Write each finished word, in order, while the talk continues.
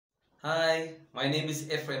Hi, my name is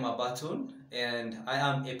Ephrem Abathun and I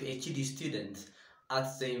am a PhD student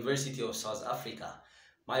at the University of South Africa.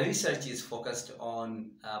 My research is focused on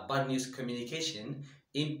bad news communication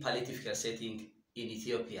in palliative care setting in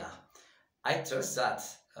Ethiopia. I trust that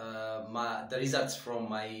the results from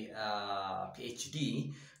my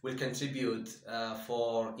PhD will contribute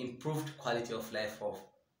for improved quality of life of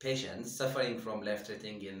patients suffering from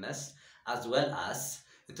life-threatening illness, as well as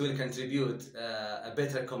it will contribute a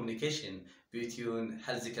better communication between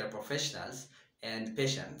healthcare professionals and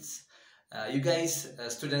patients. You guys,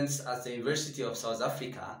 students at the University of South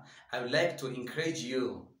Africa, I would like to encourage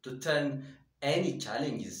you to turn any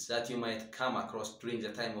challenges that you might come across during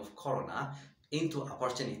the time of Corona into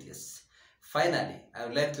opportunities. Finally, I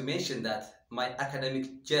would like to mention that my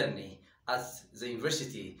academic journey at the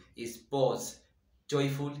university is both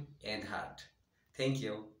joyful and hard. Thank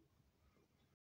you.